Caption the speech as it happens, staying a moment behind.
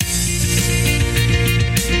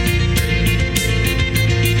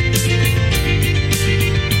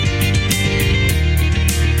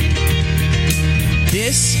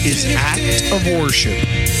of Worship,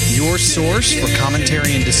 your source for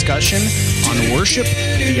commentary and discussion on worship,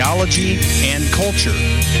 theology, and culture.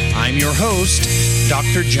 I'm your host,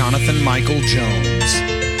 Dr. Jonathan Michael Jones.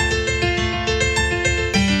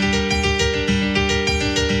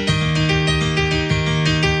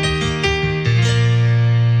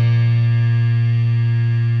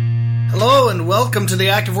 Hello and welcome to the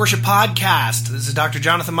Active Worship Podcast. This is Dr.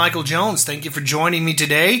 Jonathan Michael Jones. Thank you for joining me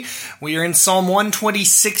today. We are in Psalm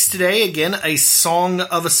 126 today. Again, a song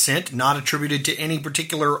of ascent, not attributed to any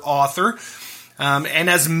particular author.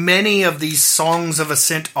 And as many of these songs of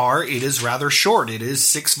ascent are, it is rather short. It is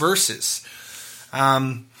 6 verses.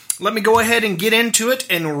 Let me go ahead and get into it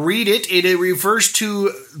and read it. It refers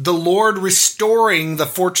to the Lord restoring the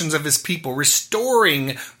fortunes of his people,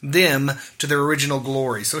 restoring them to their original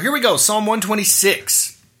glory. So here we go, Psalm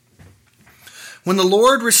 126. When the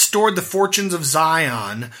Lord restored the fortunes of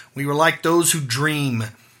Zion, we were like those who dream.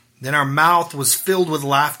 Then our mouth was filled with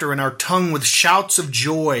laughter and our tongue with shouts of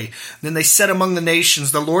joy. Then they said among the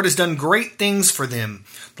nations, the Lord has done great things for them.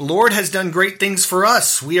 The Lord has done great things for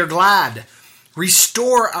us. We are glad.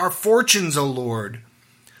 Restore our fortunes, O Lord,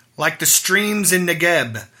 like the streams in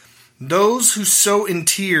Negeb. Those who sow in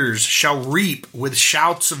tears shall reap with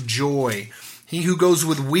shouts of joy. He who goes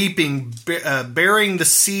with weeping, bearing the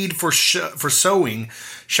seed for sowing,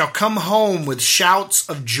 shall come home with shouts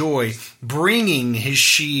of joy, bringing his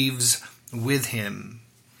sheaves with him.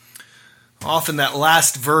 Often that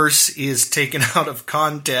last verse is taken out of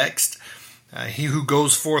context. He who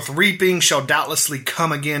goes forth reaping shall doubtlessly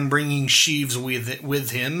come again, bringing sheaves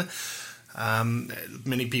with him.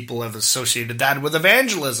 Many people have associated that with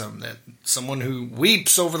evangelism, that someone who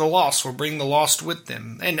weeps over the lost will bring the lost with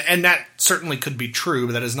them. And that certainly could be true,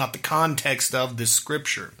 but that is not the context of this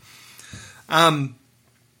scripture.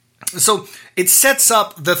 So it sets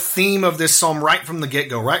up the theme of this psalm right from the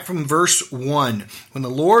get-go, right from verse 1. When the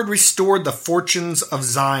Lord restored the fortunes of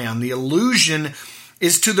Zion, the allusion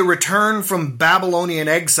is to the return from Babylonian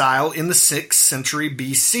exile in the 6th century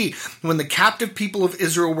BC, when the captive people of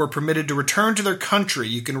Israel were permitted to return to their country.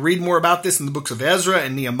 You can read more about this in the books of Ezra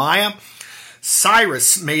and Nehemiah.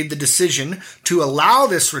 Cyrus made the decision to allow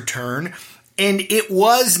this return, and it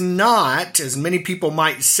was not, as many people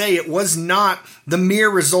might say, it was not the mere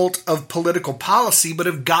result of political policy, but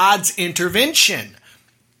of God's intervention.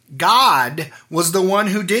 God was the one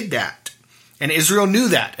who did that. And Israel knew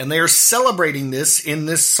that, and they are celebrating this in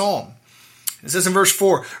this psalm. It says in verse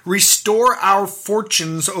 4, restore our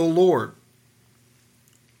fortunes, O Lord,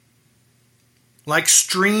 like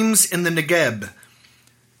streams in the Negeb.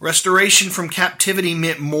 Restoration from captivity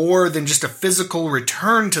meant more than just a physical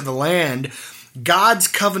return to the land. God's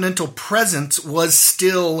covenantal presence was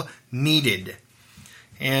still needed.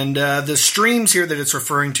 And the streams here that it's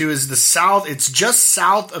referring to is the south. It's just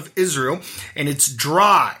south of Israel, and it's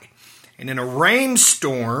dry. And in a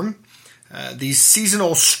rainstorm, these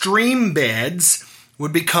seasonal stream beds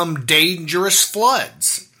would become dangerous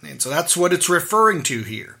floods. And so that's what it's referring to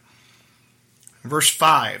here. Verse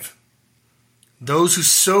 5, those who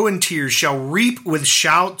sow in tears shall reap with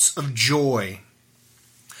shouts of joy.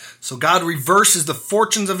 So God reverses the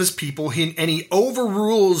fortunes of his people, and he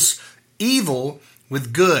overrules evil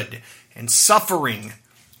with good and suffering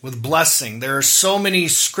with blessing. There are so many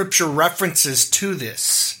scripture references to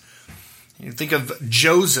this. You think of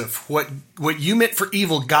Joseph, what you meant for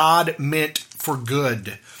evil, God meant for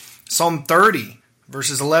good. Psalm 30,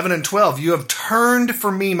 verses 11 and 12. You have turned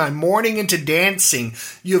for me my mourning into dancing.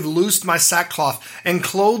 You have loosed my sackcloth and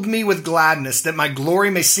clothed me with gladness, that my glory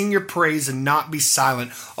may sing your praise and not be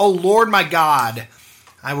silent. O Lord my God,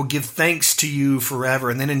 I will give thanks to you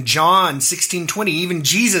forever. And then in John 16:20, even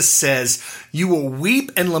Jesus says, you will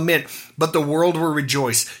weep and lament, but the world will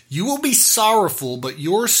rejoice. You will be sorrowful, but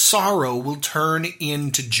your sorrow will turn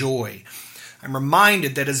into joy. I'm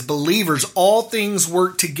reminded that as believers, all things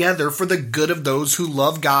work together for the good of those who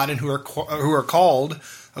love God and who are called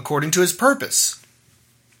according to his purpose.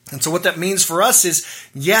 And so what that means for us is,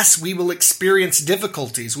 yes, we will experience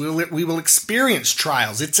difficulties. We will experience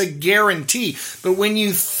trials. It's a guarantee. But when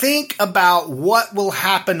you think about what will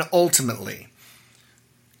happen ultimately,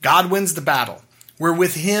 God wins the battle. We're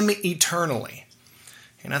with him eternally.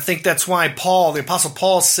 And I think that's why the Apostle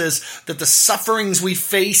Paul says that the sufferings we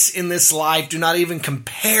face in this life do not even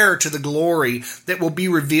compare to the glory that will be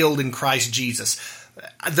revealed in Christ Jesus.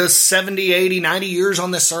 The 70, 80, 90 years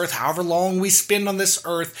on this earth, however long we spend on this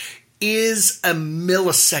earth, is a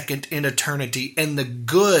millisecond in eternity. And the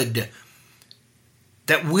good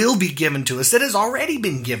that will be given to us, that has already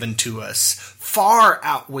been given to us, far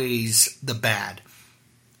outweighs the bad.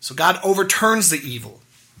 So God overturns the evil.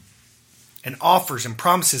 and offers and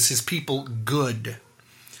promises his people good.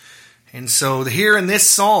 And so here in this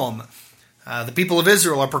psalm, the people of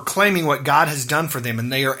Israel are proclaiming what God has done for them,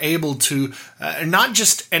 and they are able to, not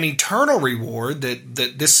just an eternal reward,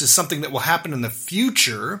 that this is something that will happen in the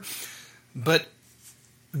future, but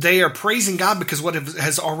they are praising God because what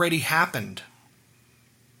has already happened.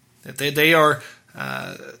 That they are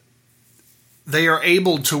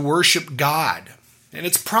able to worship God. And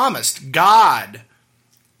it's promised God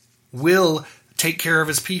will take care of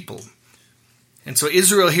his people. And so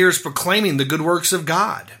Israel here is proclaiming the good works of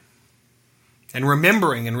God and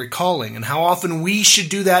remembering and recalling, and how often we should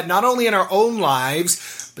do that not only in our own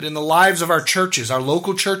lives, but in the lives of our churches, our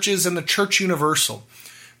local churches and the church universal.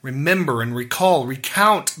 Remember and recall,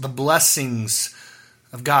 recount the blessings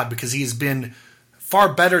of God, because he has been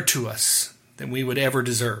far better to us than we would ever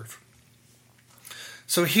deserve.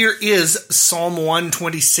 So here is Psalm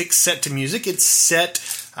 126 set to music. It's set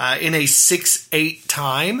in a 6/8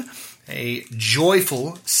 time, a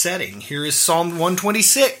joyful setting. Here is Psalm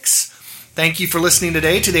 126. Thank you for listening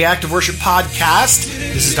today to the Act of Worship podcast.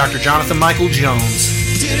 This is Dr. Jonathan Michael Jones.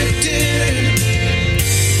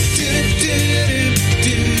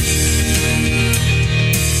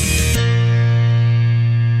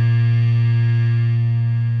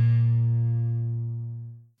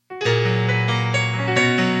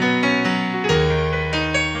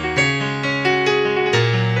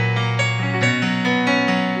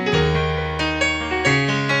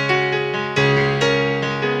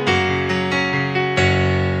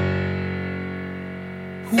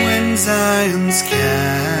 Zion's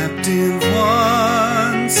captive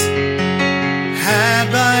ones, had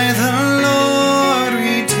by the Lord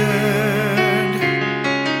returned.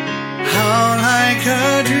 How like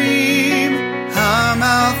a dream, our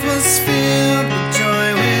mouth was filled with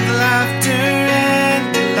joy, with laughter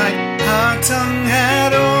and delight. Our tongue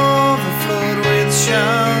had overflowed with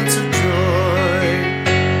shouts of joy.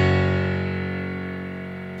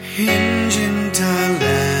 In Gentile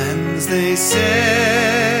lands they said,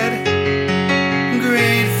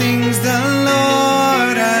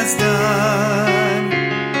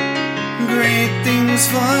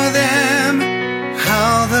 for them,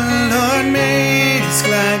 how the Lord made us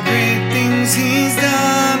glad. Great things he's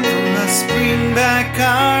done for us. Bring back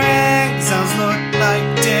our exiles, Lord,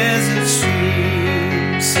 like desert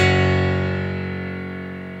streams.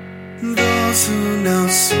 Those who now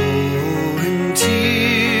sow in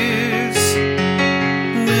tears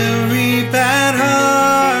will reap at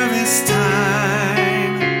harvest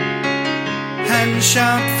time and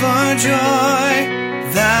shout for joy.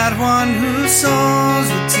 That one who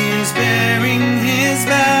sows with tears, bearing his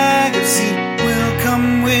bag of seed, will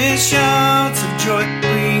come with shouts of joy.